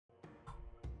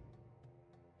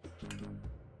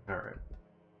Alright.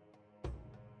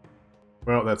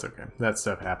 Well, that's okay. That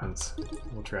stuff happens.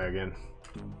 We'll try again.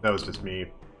 That was just me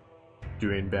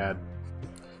doing bad.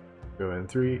 Go in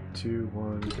 3, 2,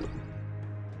 1, go.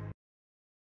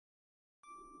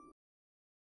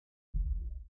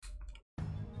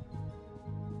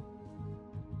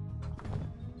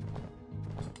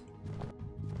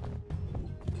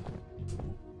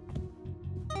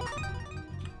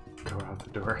 Go out the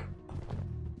door.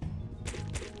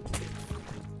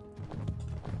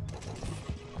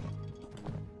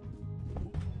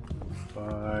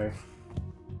 Bye.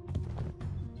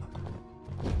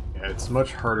 Yeah, it's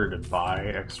much harder to buy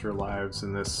extra lives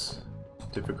in this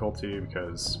difficulty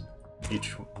because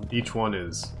each one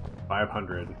is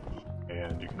 500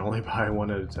 and you can only buy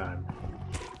one at a time.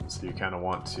 So you kind of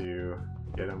want to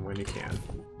get them when you can.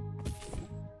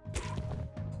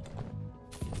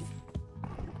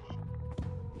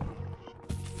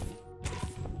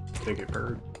 Take it,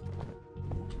 bird.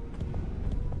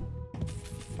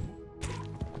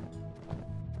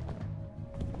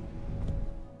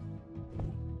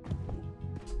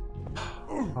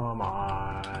 Come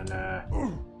on.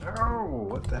 No,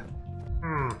 what the?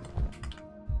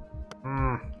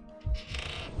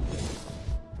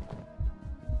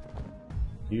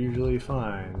 Usually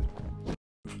fine.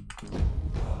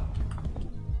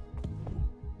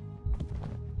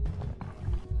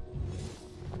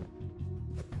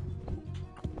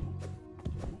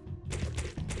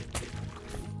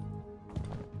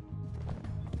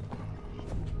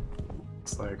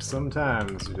 It's like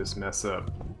sometimes you just mess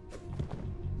up.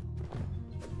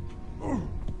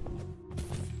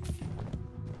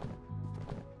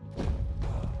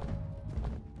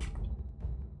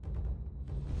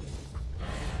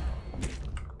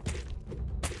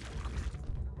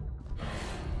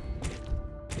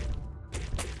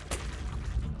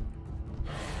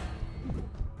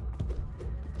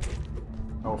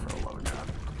 Oh, for the love of God.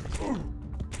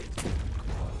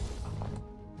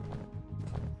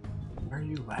 Why are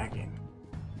you lagging?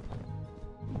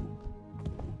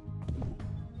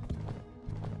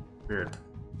 Weird.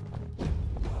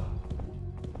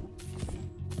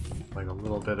 Like a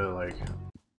little bit of like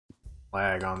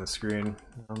lag on the screen.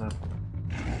 I don't know.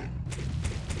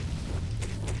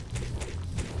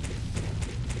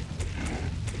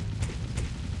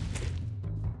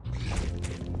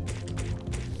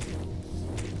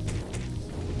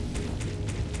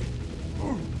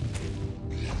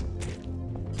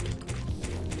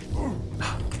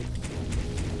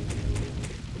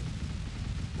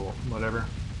 Cool, whatever.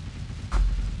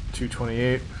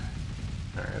 228.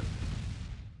 Alright.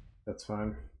 That's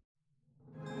fine.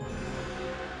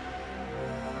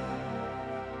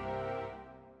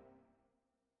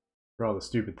 For all the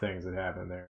stupid things that happen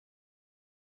there.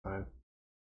 Fine.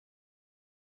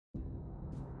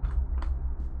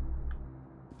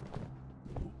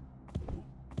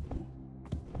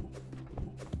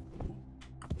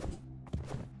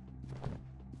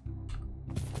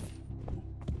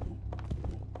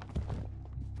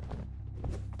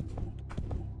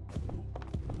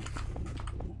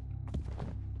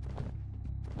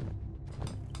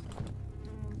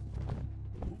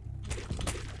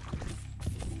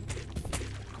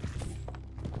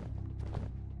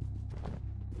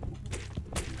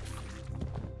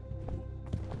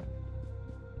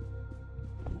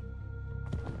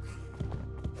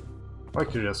 I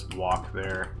like to just walk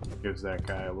there. Gives that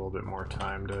guy a little bit more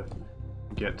time to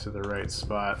get to the right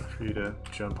spot for you to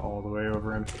jump all the way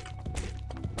over him.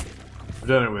 I've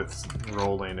done it with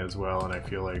rolling as well, and I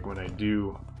feel like when I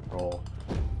do roll,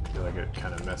 I feel like it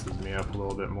kind of messes me up a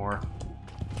little bit more.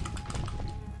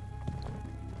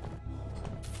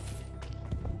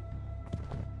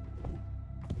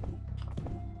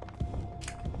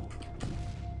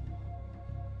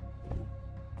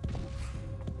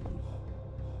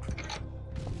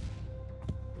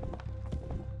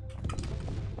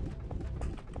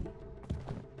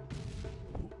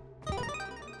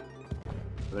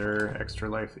 Another extra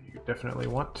life that you definitely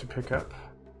want to pick up.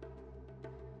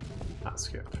 Not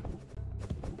skip.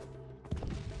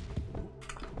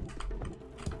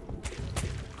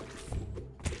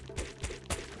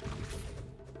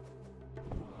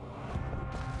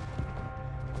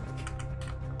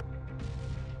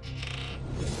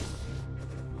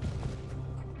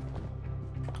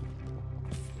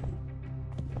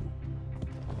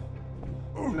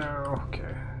 Oh no, okay.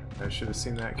 I should have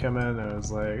seen that coming. I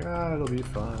was like, ah, it'll be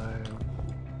fine.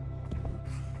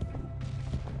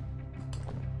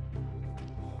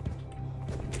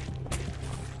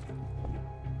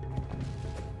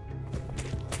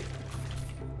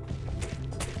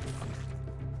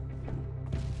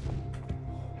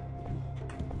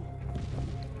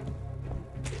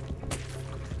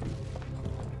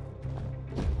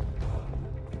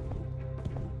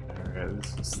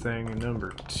 This is thing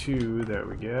number 2 that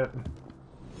we get.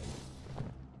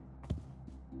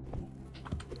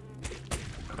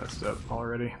 I messed up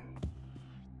already.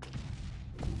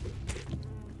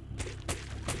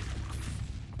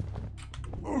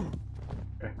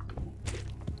 Okay.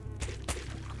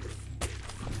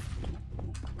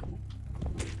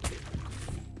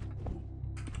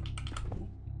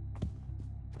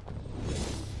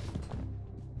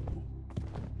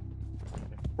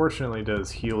 Fortunately, it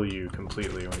does heal you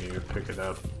completely when you pick it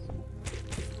up,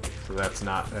 so that's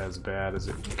not as bad as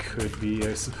it could be,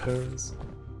 I suppose.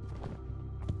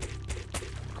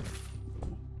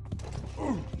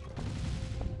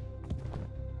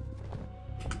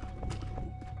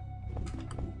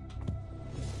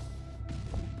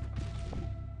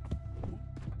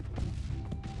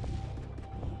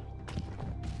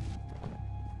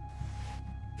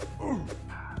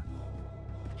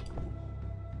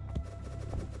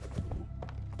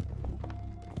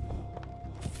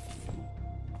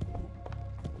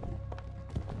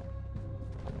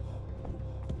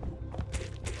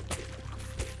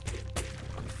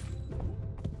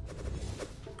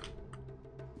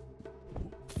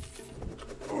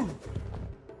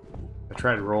 I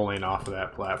tried rolling off of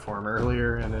that platform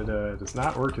earlier, and it does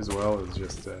not work as well as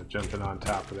just jumping on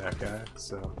top of that guy.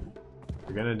 So if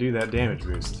you're gonna do that damage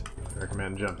boost, I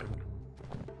recommend jumping.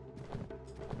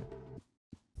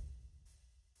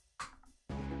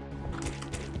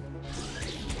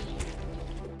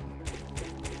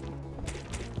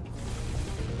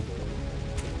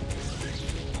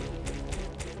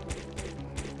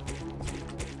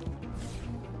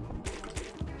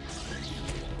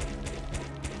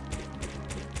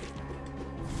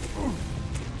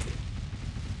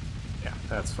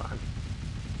 That's fine.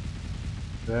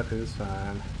 That is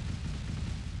fine.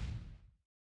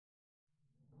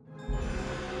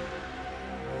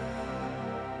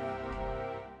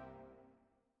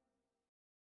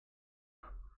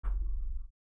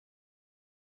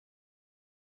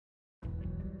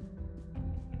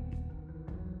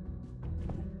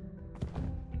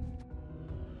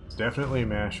 It's definitely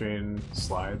mashing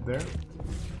slide there.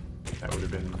 That would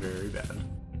have been very bad.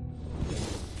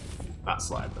 Not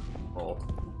slide, but roll.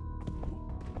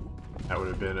 That would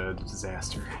have been a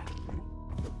disaster.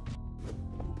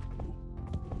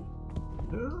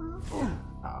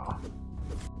 Oh,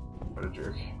 what a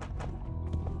jerk.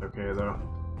 Okay though.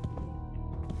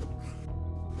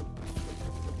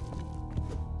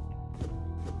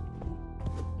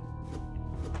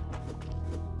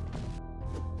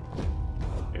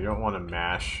 You don't want to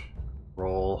mash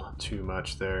roll too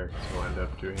much there, because you'll end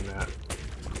up doing that.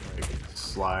 Like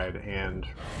slide and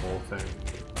roll thing.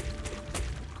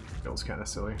 Feels kind of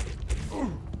silly.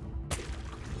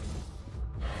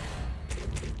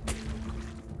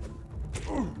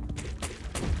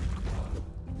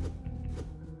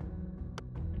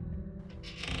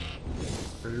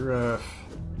 Pretty rough.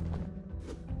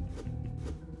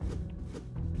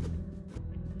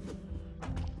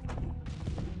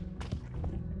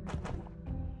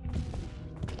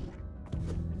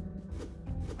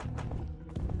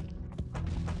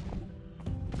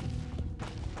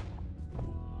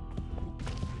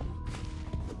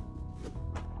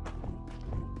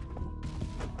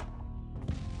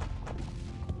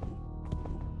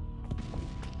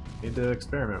 Need to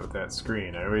experiment with that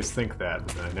screen. I always think that,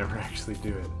 but I never actually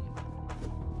do it.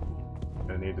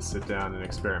 I need to sit down and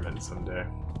experiment someday.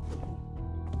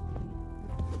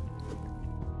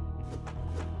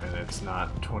 And it's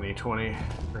not 2020,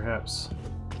 perhaps.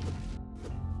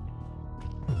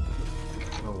 I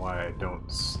don't know why I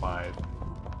don't slide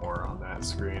more on that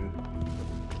screen.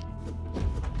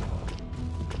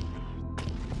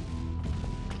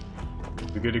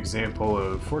 A good example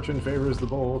of fortune favors the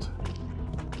bold.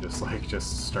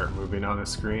 Just start moving on a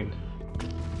screen.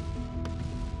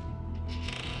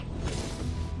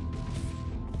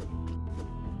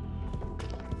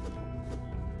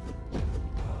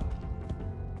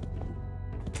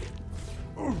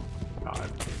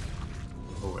 God.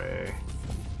 Away.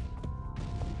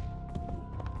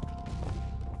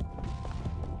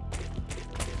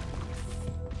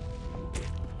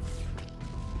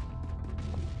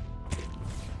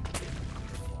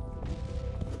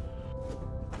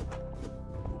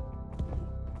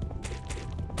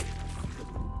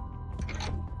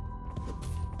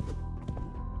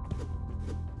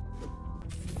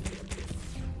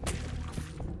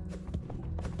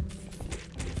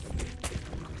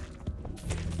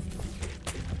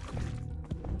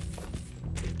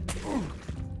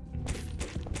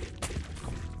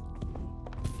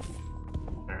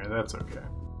 That's okay.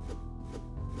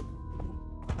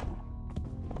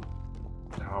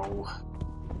 No.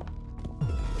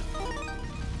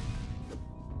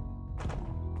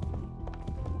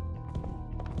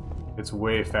 It's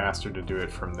way faster to do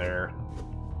it from there.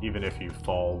 Even if you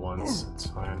fall once, it's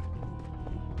fine.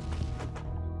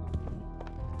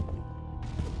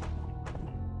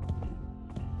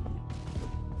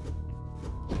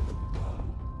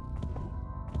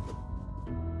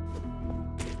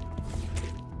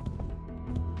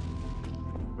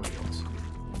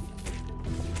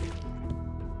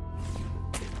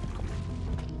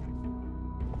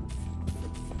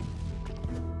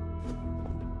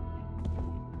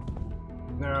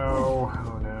 No,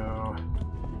 oh no.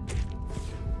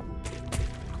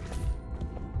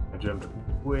 I jumped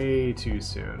way too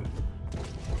soon.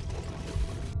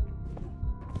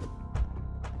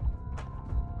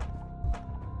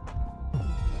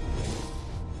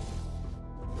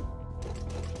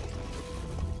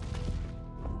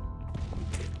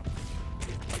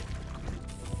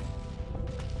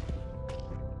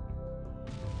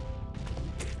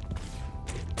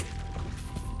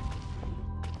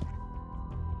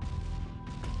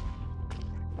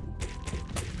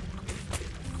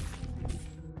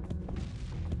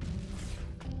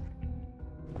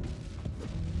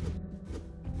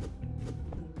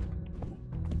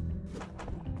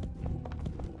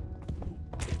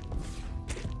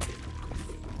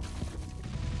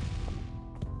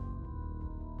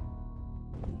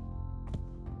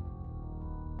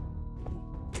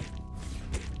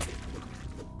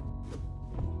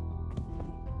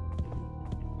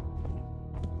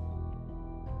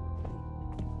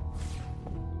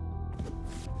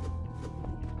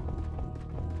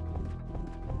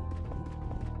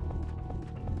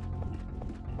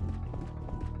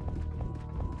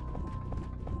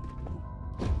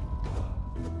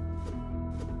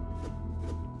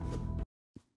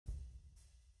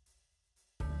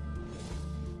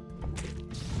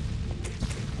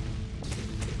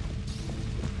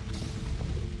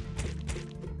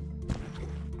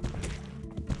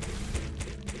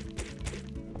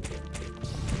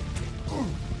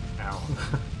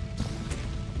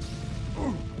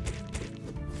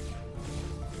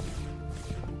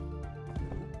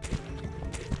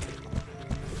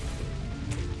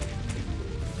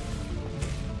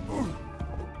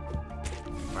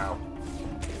 Wow.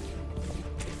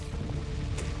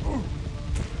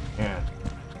 Man,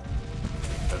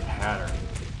 the pattern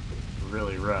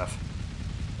really rough.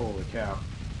 Holy cow.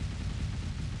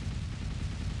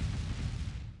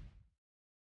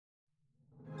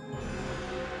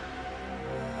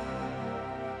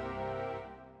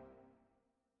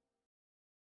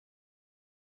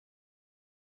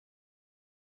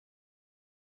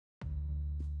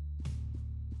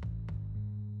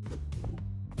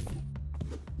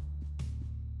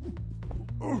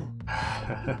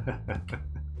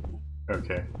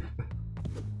 Okay.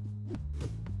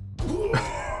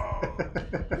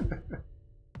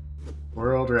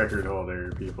 World record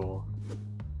holder, people.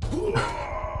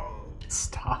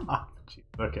 Stop. Jeez.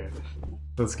 Okay.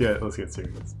 Let's get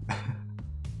serious.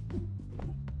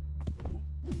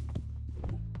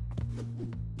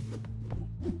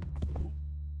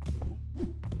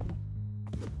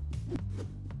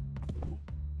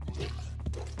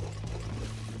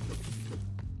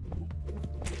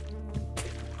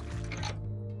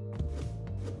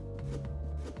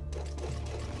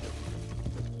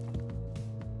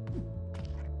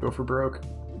 Go for broke.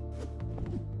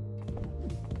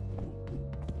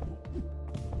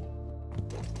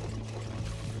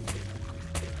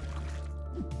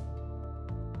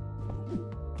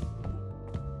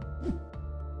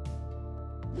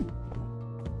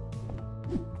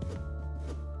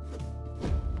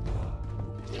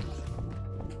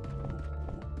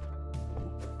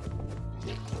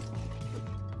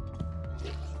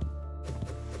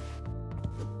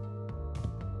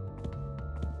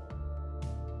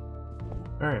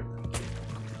 Alright.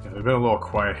 Yeah, they've been a little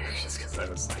quiet here just because I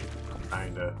was like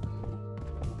trying to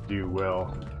do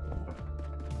well.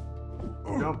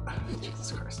 Nope.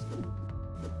 Jesus Christ.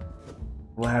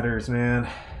 Ladders, man.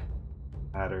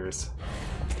 Ladders.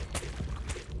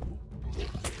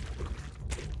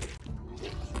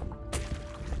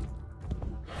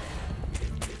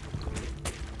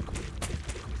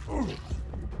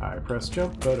 I press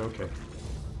jump, but okay.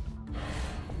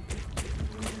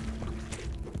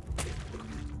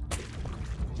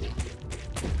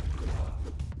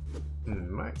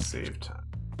 Might save time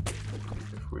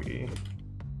if we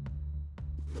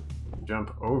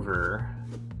jump over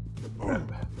that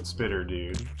spitter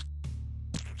dude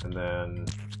and then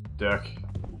duck,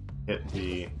 hit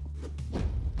the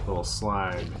little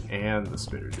slime and the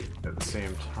spitter dude at the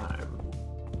same time.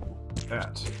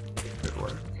 That could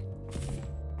work.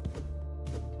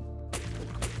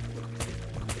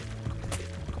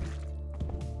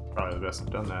 Probably the best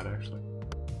I've done that, actually.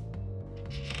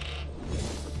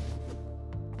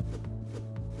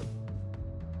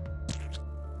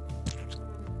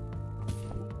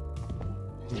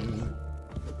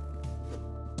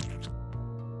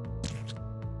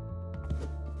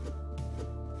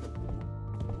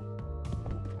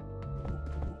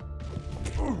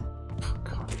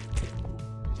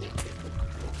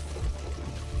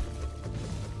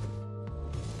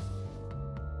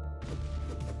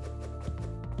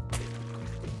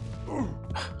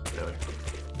 Really?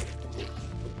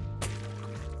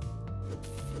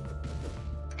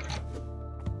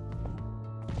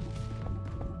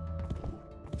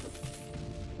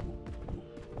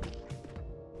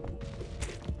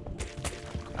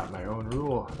 Got my own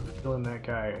rule. I'm killing that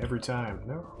guy every time.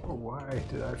 No, why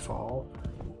did I fall?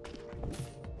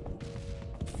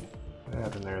 What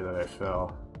happened there that I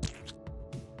fell?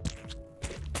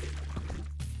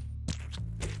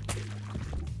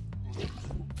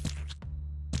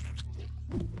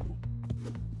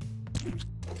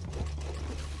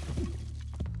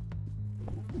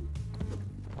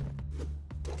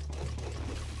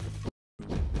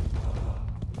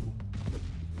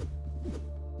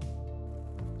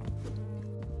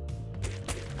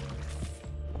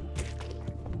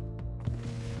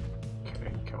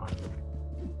 Okay, come on.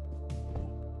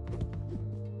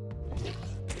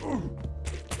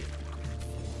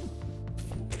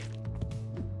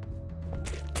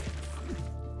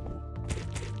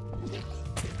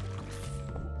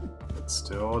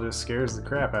 Still just scares the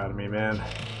crap out of me, man.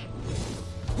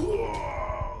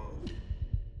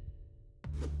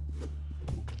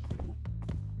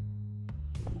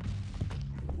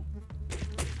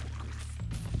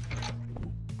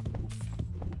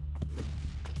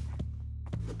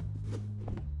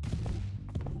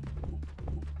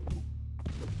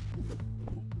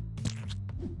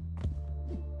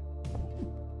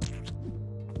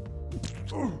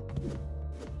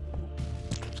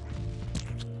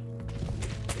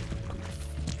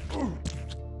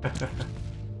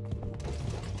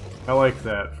 I like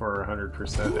that for 100%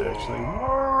 actually.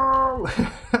 Whoa!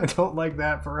 I don't like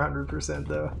that for 100%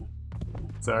 though.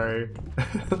 Sorry.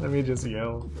 Let me just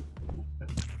yell.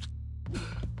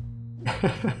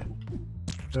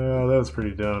 Oh, that was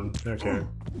pretty dumb. Okay.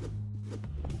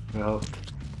 Well.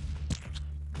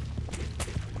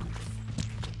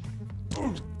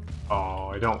 Oh,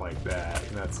 I don't like that.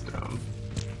 That's dumb.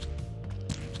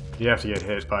 You have to get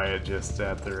hit by it just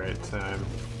at the right time.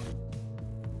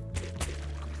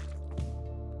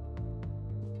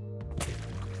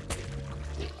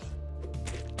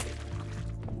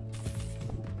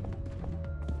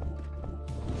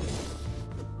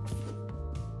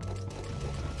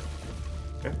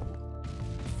 Okay.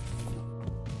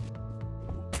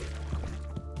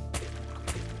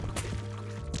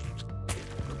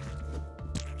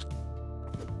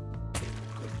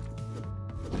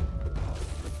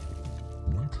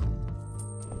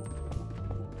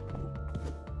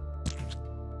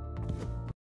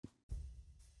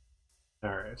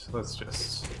 Alright, let's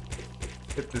just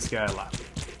hit this guy a lot.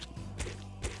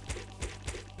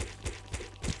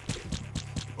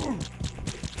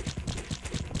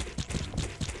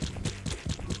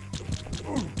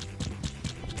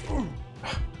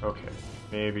 Okay,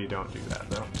 maybe don't do that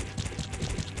though.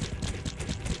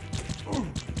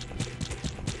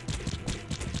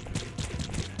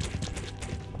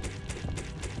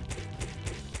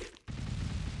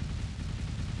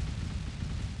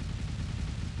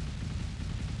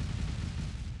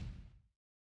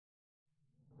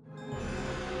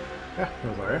 Yeah, that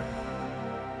was alright.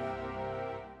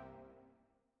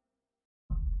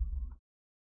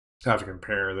 I have to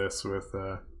compare this with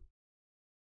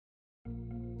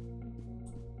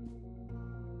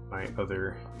my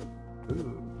other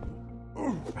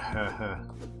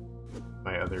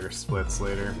my other splits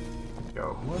later.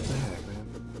 Go. What the heck, man?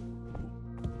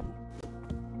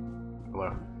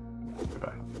 Hello.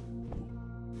 Goodbye.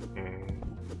 And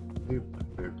boop,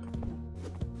 boop,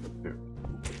 boop.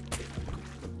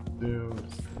 Boom.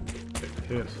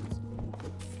 Hit.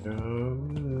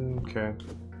 Okay.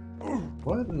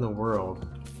 What in the world?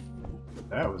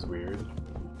 That was weird.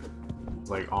 It's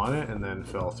like on it and then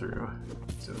fell through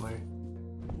instantly.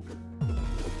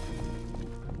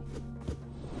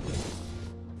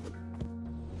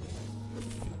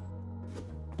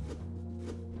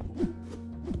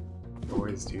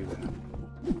 Always do that.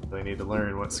 I need to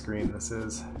learn what screen this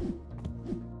is.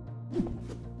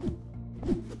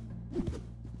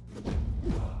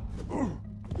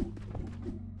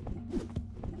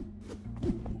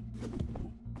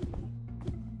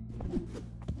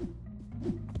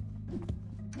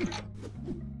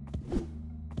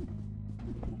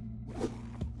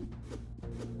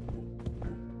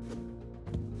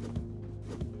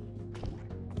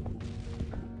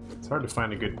 hard to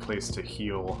find a good place to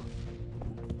heal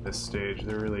this stage.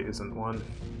 There really isn't one.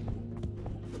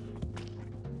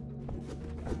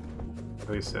 At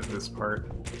least at this part.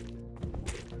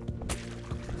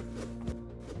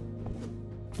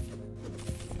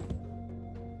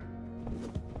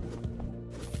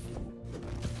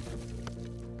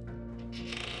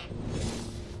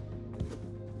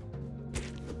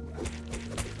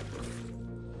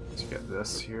 Let's get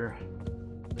this here.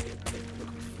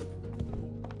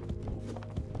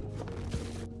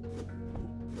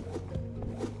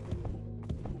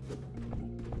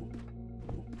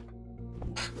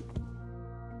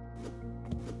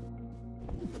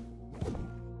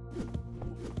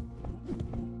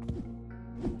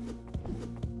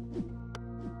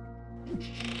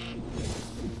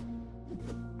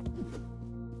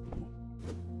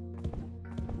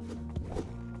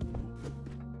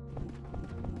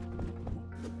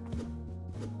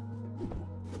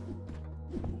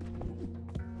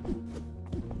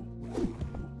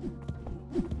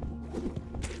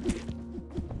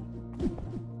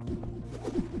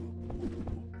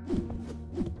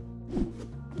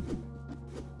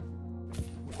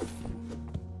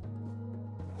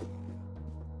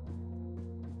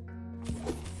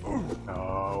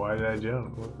 Oh, why did I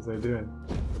jump? What was I doing?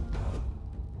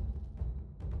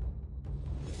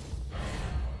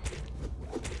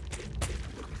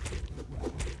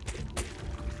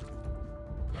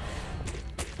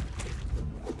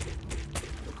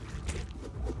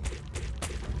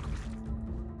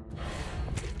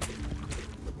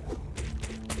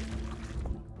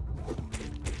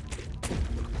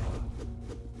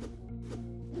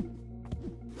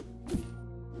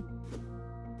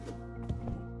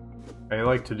 I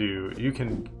like to do, you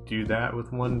can do that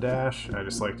with one dash, I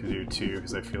just like to do two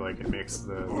because I feel like it makes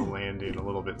the landing a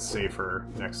little bit safer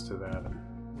next to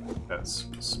that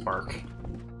spark.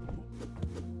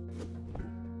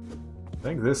 I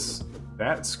think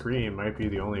that screen might be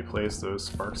the only place those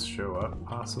sparks show up,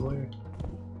 possibly.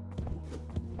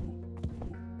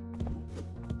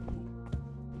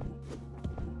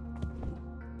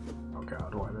 Oh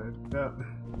god, why did I do that?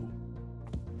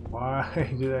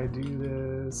 Why did I do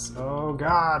this? Oh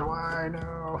god, why?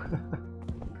 No!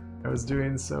 I was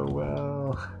doing so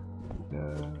well.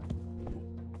 No.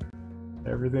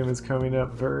 Everything was coming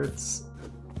up verts.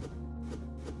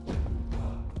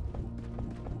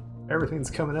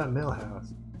 Everything's coming up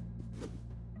Millhouse.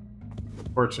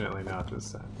 Fortunately not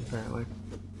this time, apparently.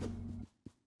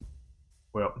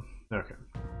 Well, okay.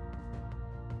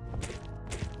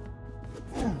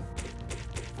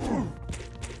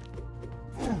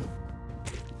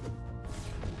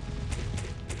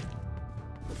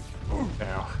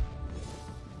 Ow.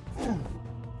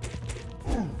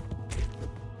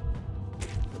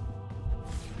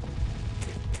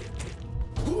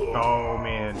 Oh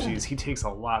man, jeez, he takes a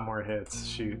lot more hits.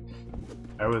 Shoot.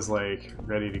 I was like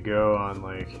ready to go on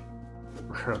like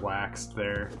relaxed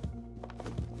there.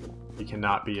 You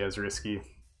cannot be as risky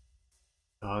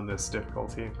on this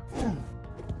difficulty.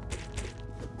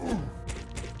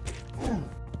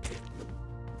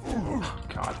 Oh,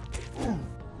 God.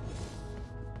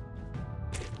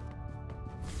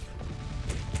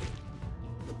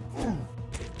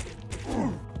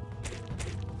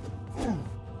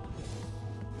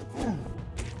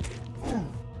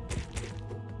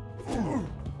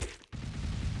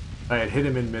 I had hit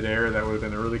him in midair, that would have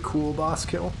been a really cool boss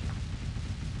kill,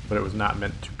 but it was not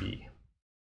meant to be.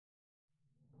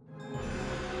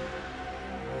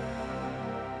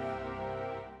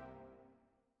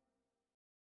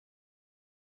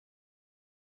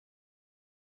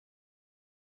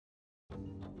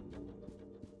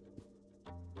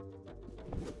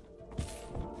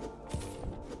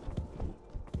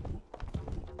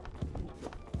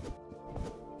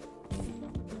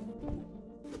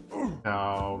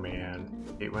 Oh man,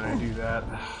 I hate when I do that.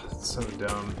 It's so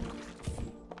dumb.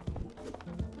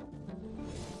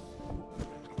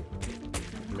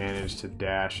 Managed to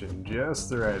dash in just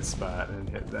the right spot and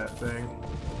hit that thing.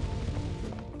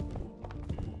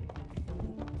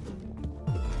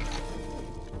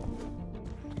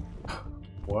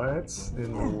 What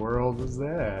in the world was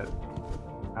that?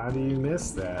 How do you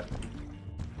miss that?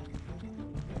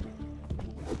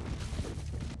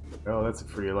 Oh, that's a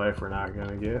free life we're not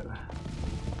gonna get.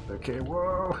 Okay,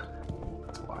 whoa!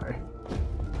 That's why.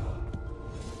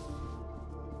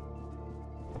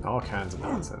 All kinds of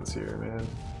nonsense here, man.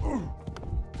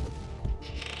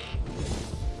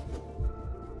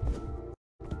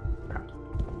 Crap.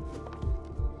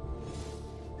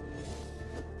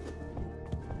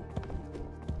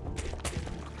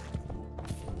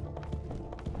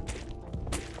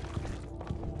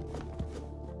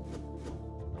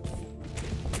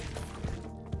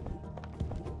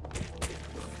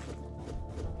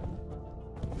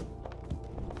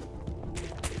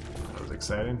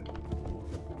 exciting.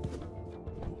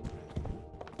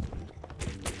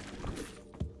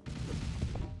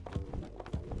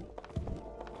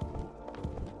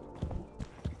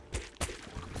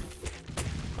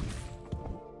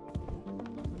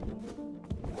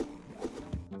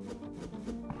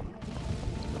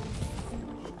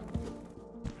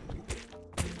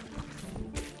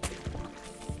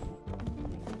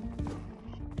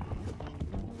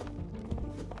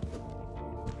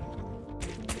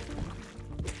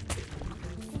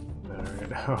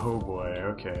 Oh boy,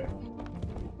 okay.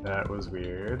 That was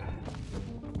weird.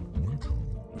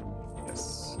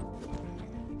 Yes.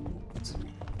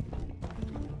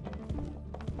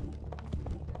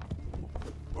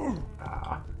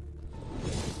 Ah.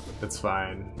 It's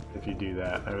fine if you do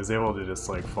that. I was able to just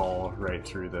like fall right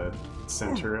through the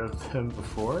center of them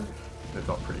before. It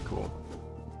felt pretty cool.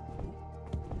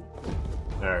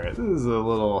 Alright, this is a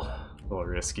little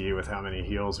risky with how many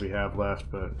heals we have left,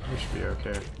 but we should be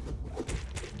okay.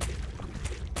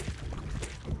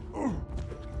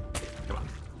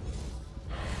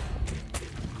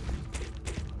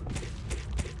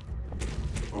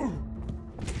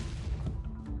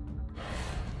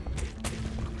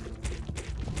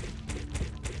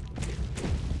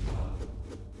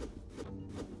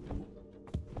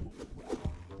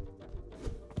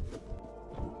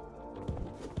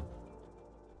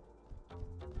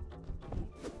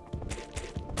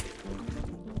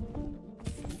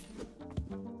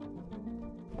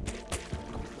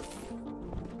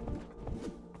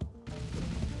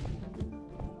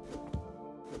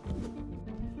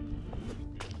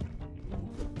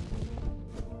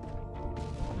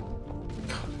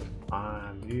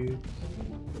 Dude.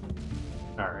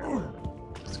 Alright, we're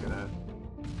just gonna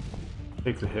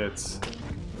take the hits,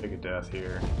 take a death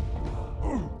here.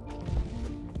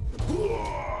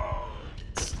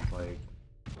 It's like,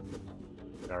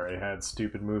 I already had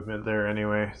stupid movement there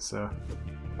anyway, so.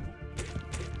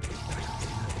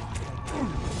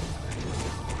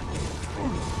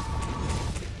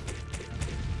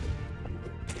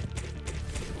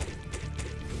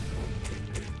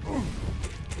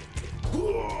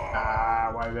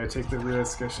 Why did I take the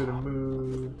risk? I should have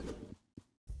moved.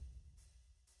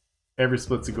 Every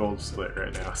split's a gold split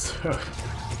right now, so I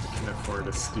can afford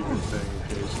a stupid thing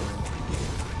occasionally.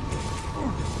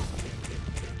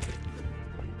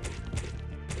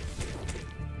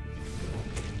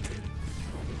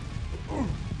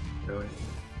 Really?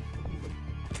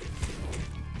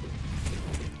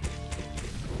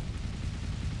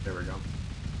 There we go.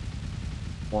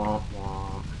 Womp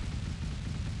womp.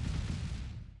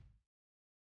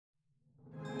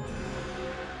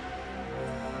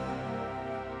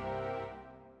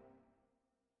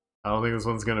 I don't think this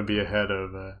one's gonna be ahead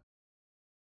of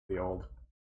the old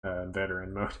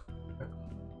veteran mode.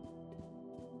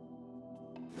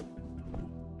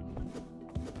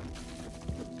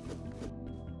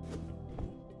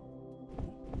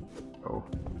 Oh.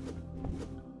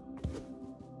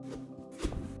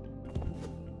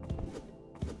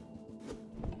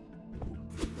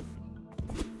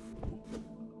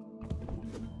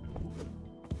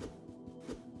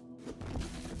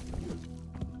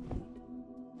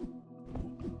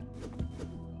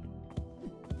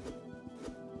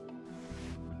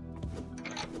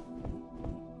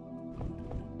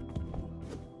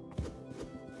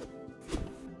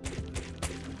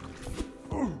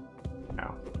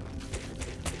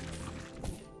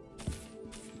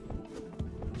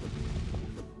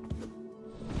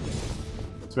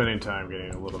 Spending time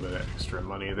getting a little bit of extra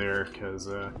money there because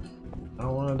I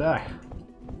don't want to die.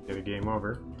 Get a game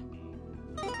over.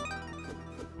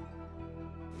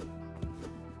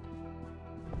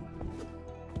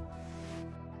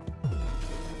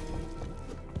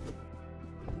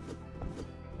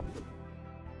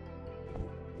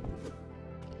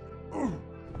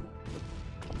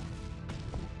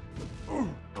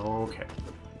 Okay.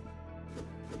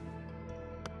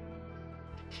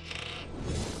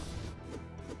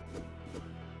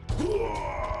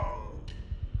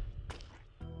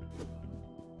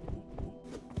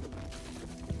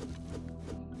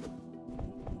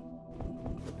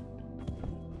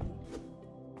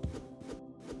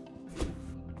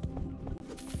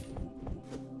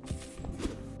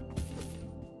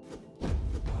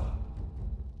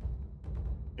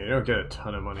 You don't get a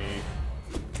ton of money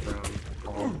from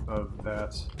all of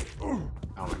that. Oh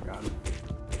my god.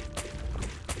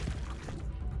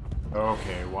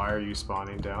 Okay, why are you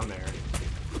spawning down there?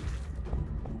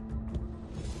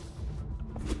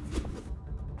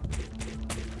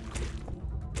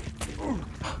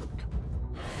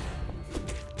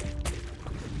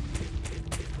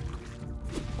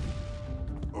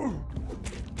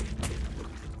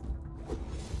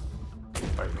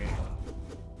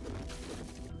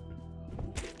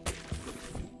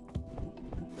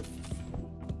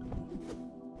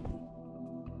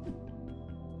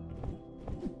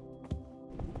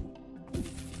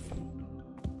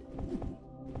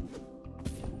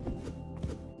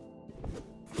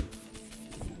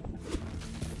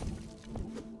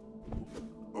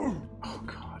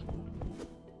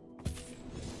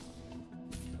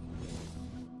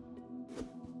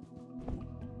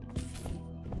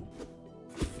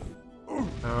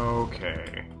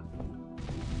 Okay.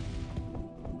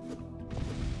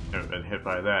 Never been hit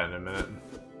by that in a minute.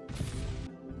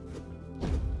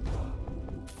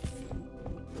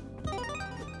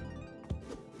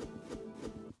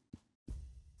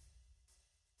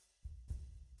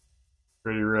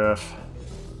 Pretty rough.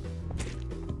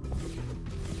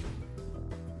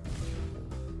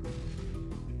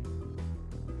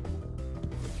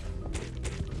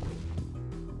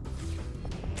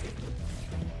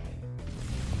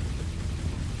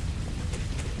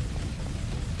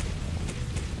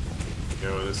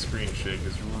 Yo, this screen shake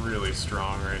is really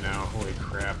strong right now. Holy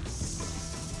crap.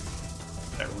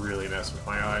 That really messed with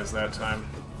my eyes that time.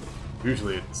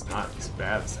 Usually it's not as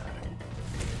bad as that.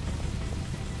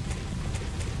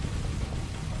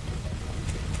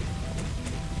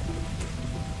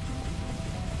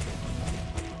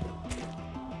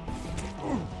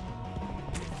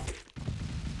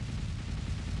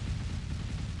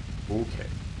 Okay.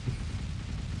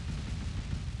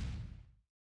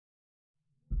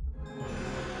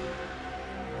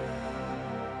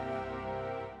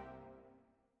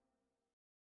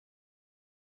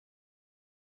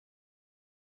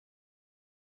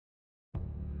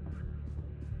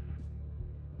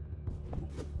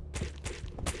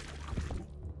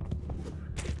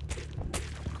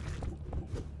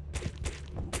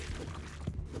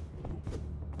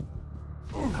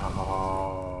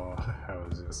 Oh, I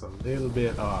was just a little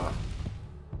bit off.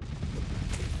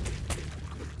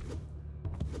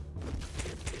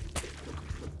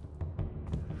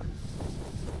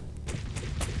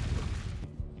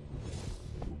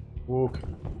 Okay,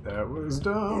 that was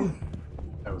dumb.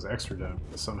 That was extra dumb.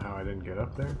 Somehow I didn't get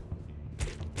up there.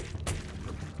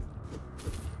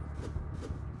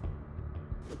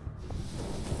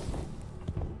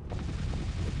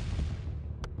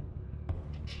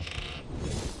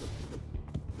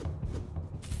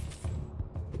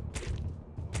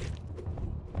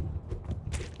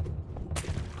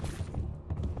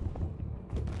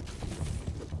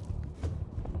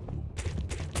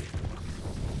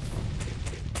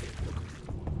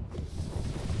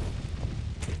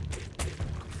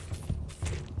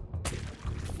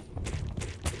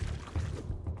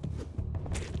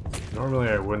 Normally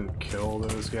I wouldn't kill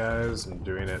those guys. I'm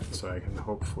doing it so I can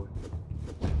hopefully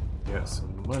get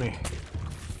some money.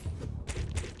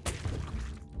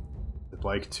 I'd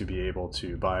like to be able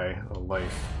to buy a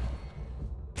life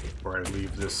before I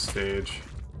leave this stage.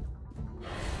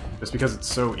 Just because it's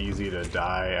so easy to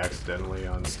die accidentally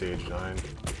on stage 9.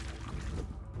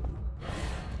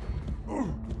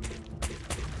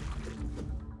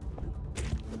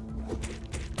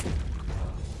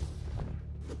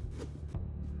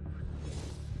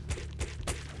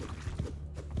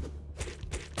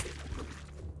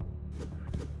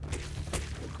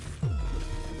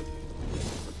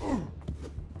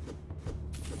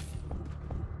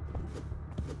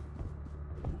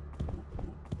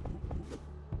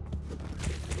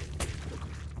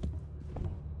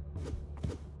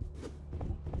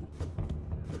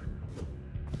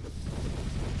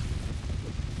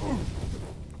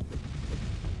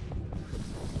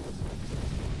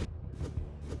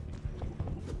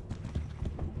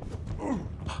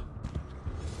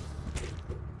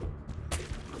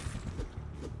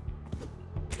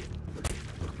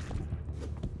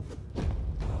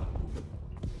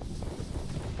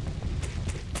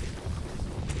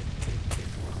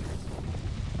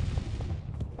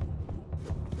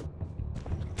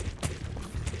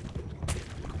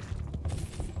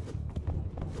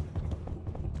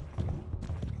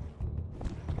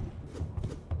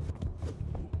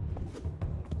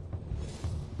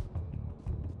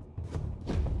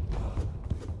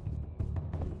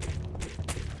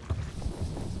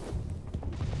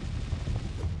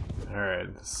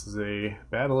 Alright, this is a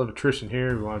battle of attrition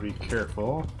here. We want to be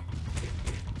careful.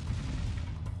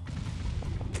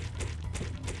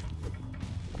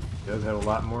 He does have a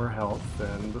lot more health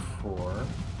than before.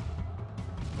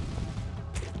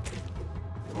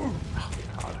 Oh,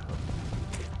 God.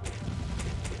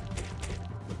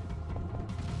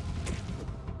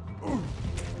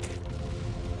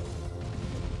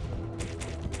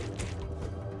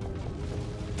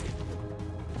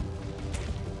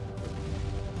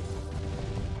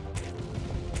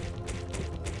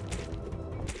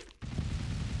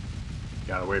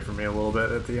 Got away from me a little bit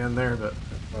at the end there, but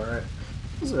alright.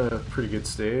 This is a pretty good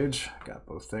stage. Got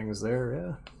both things there,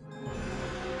 yeah.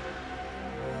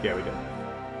 Yeah, we did.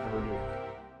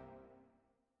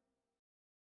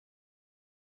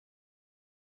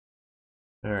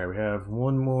 Alright, we have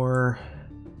one more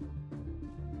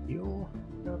heal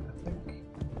up, I think.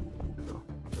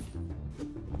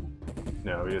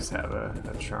 No, we just have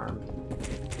a charm.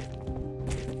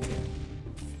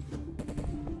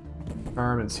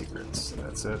 Charm and secrets,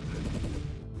 that's it.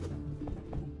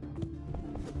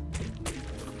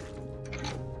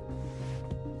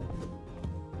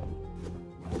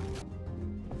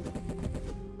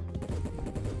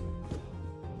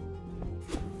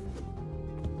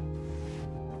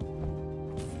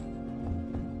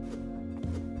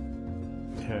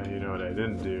 Yeah, you know what I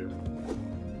didn't do?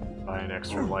 Buy an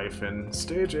extra life in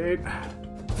stage 8.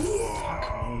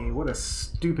 Fuck me, what a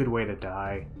stupid way to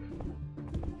die.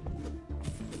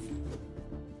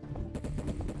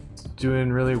 It's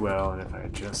doing really well, and if I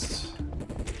had just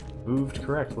moved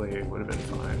correctly, it would have been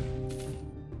fine.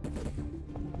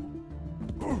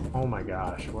 Oh my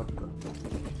gosh, what the...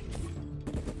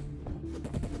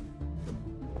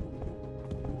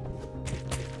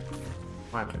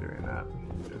 Why am I doing that?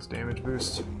 Just damage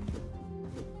boost.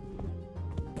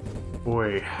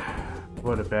 Boy,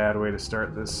 what a bad way to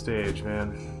start this stage,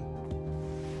 man.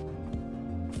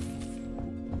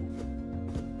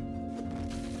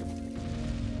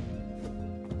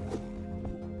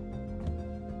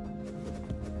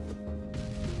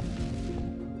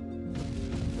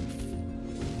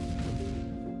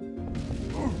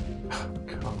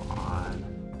 Come on.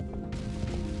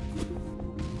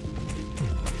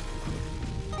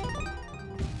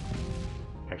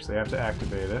 Actually, I have to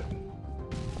activate it.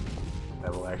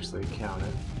 That will actually count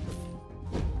it.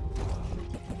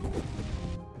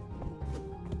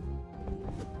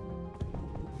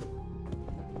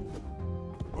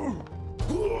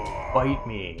 Bite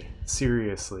me.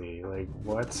 Seriously, like,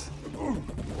 what?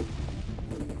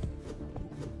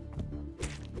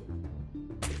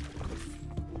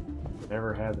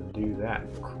 Never had them do that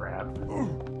crap.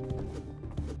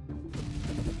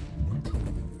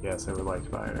 Yes, I would like to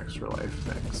buy an extra life,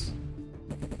 thanks.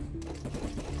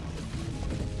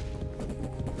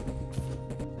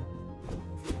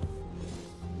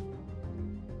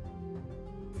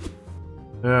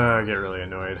 I get really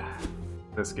annoyed.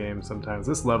 This game sometimes,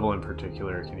 this level in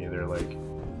particular, can either like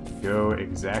go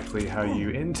exactly how you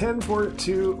intend for it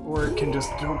to, or it can just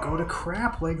go to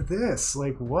crap like this.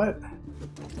 Like what?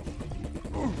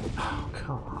 Oh,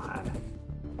 come on.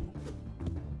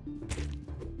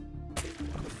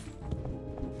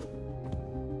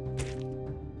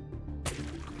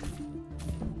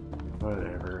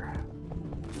 Whatever.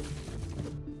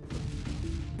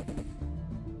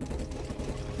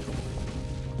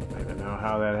 I don't know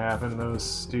how that happened, those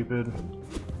stupid...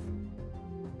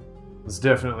 It's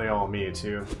definitely all me,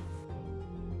 too.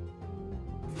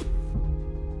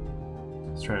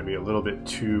 It's trying to be a little bit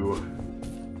too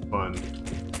fun.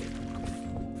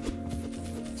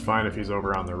 It's fine if he's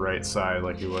over on the right side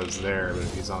like he was there, but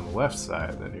if he's on the left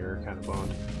side, then you're kind of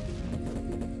boned.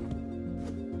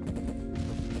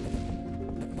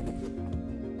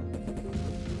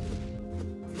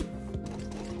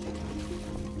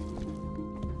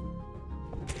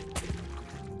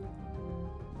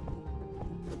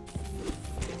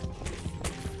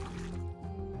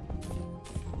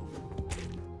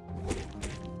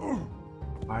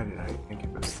 Why did I think it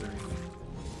was 3?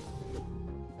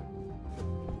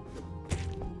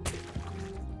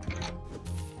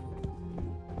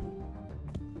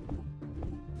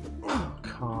 Oh,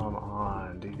 come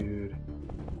on, dude.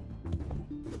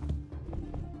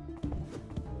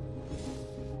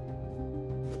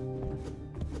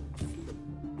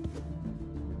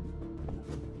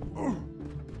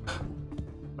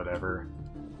 Whatever.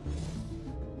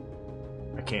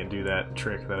 I can't do that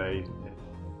trick that I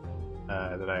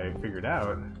figured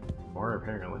out, more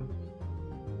apparently.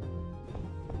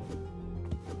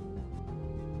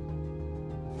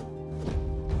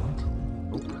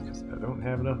 Oh, because I don't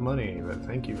have enough money, but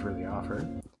thank you for the offer.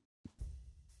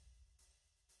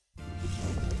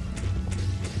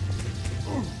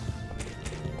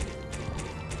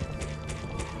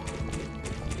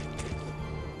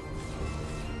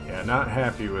 Yeah, not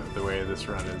happy with the way this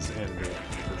run is ending,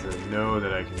 because I know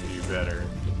that I can do better.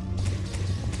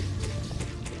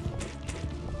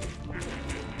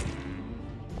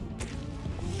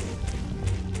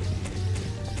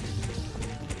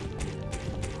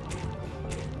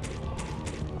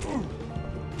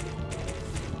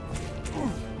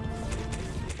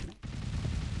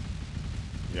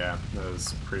 Yeah, that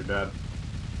was pretty bad.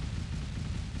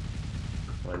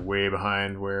 Like way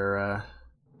behind where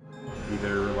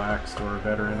either Relaxed or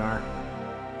Veteran are.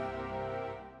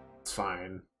 It's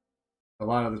fine. A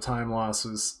lot of the time loss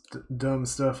is dumb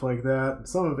stuff like that.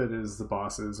 Some of it is the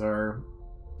bosses are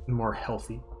more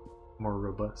healthy, more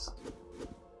robust.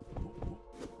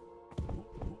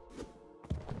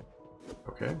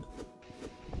 Okay.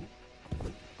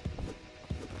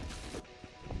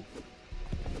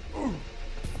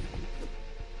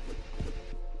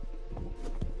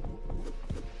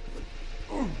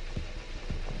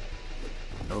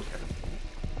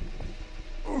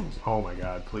 Oh my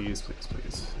god, please, please,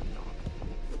 please. No.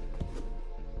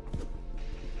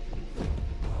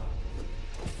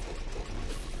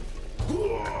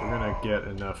 We're gonna get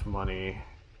enough money.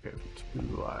 We have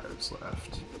 2 lives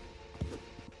left.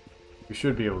 We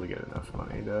should be able to get enough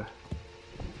money to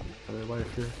another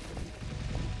life here.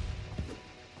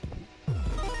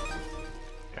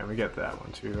 And we get that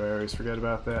one too. I always forget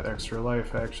about that extra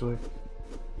life, actually.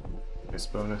 Nice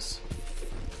bonus.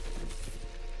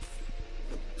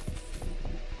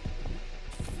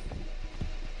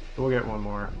 We'll get one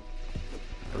more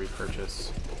that we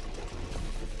purchase.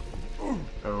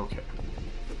 Okay.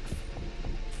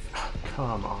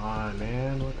 Come on,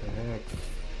 man. What the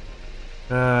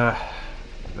heck?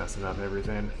 Messing up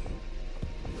everything.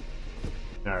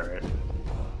 Alright.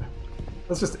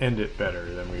 Let's just end it better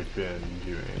than we've been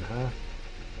doing, huh?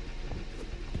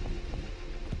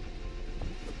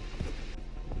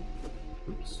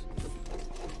 Oops.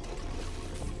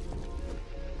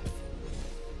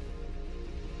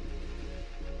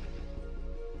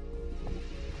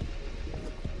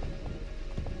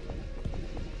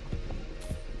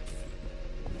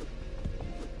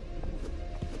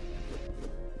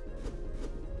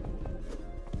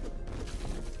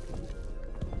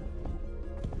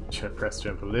 I press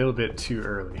jump a little bit too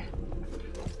early.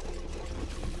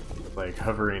 Like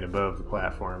hovering above the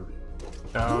platform.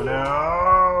 Oh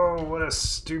no! What a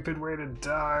stupid way to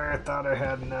die. I thought I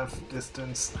had enough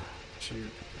distance. Shoot.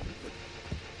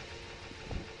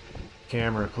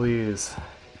 Camera, please.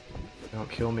 Don't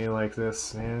kill me like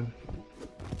this, man.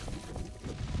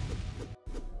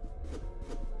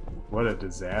 What a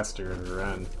disaster to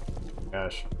run.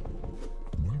 Gosh.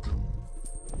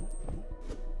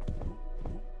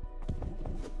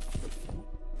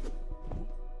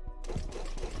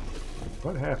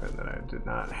 What happened that I did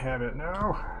not have it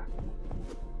now?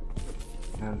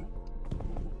 And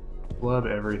flub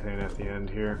everything at the end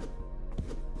here.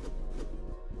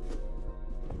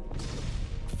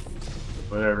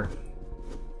 Whatever.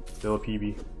 Still a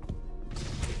PB.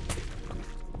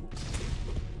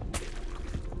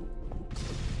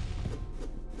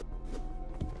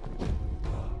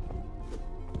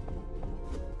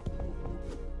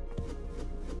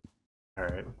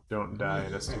 Alright, don't die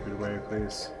in a stupid way,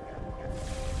 please.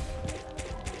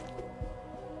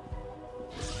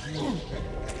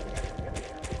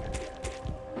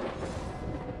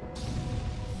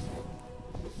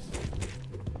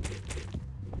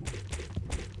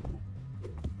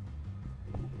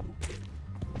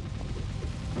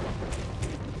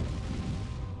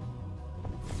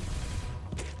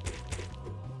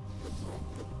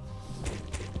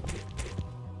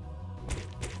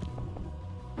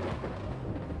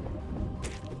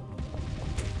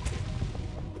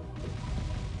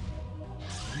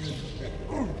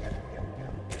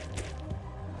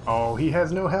 Oh, he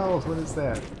has no health. What is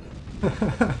that?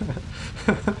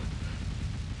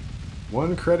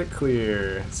 1 credit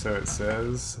clear, so it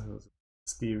says.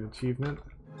 Steve achievement.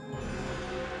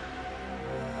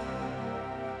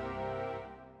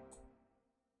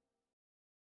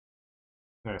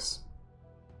 Nice.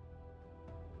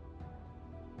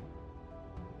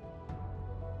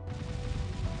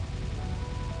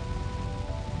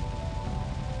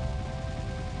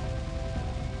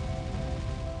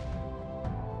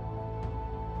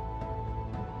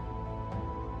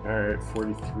 Alright,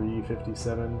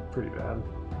 43.57, pretty bad.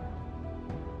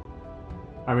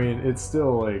 I mean, it's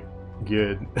still, like,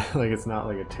 good. Like, it's not,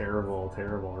 like, a terrible,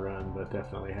 terrible run, but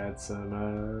definitely had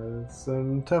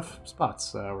some tough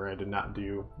spots where I did not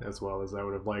do as well as I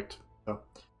would have liked. So,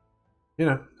 you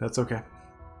know, that's okay.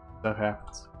 Stuff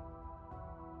happens.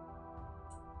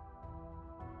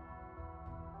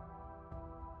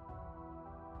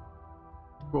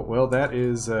 Cool. Well, that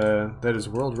is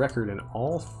world record in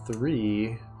all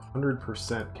 3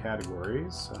 100%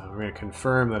 categories. I'm going to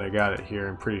confirm that I got it here.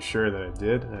 I'm pretty sure that I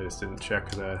did. I just didn't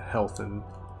check the health and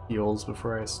heals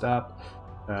before I stopped.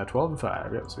 12 and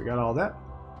 5. Yep, so we got all that.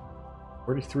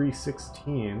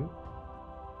 43.16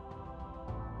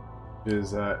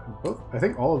 is both. I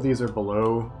think all of these are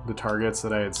below the targets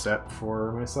that I had set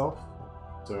for myself.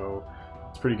 So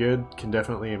it's pretty good. Can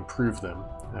definitely improve them.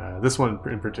 This one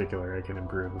in particular I can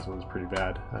improve. This one's pretty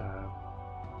bad.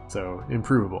 So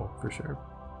improvable for sure.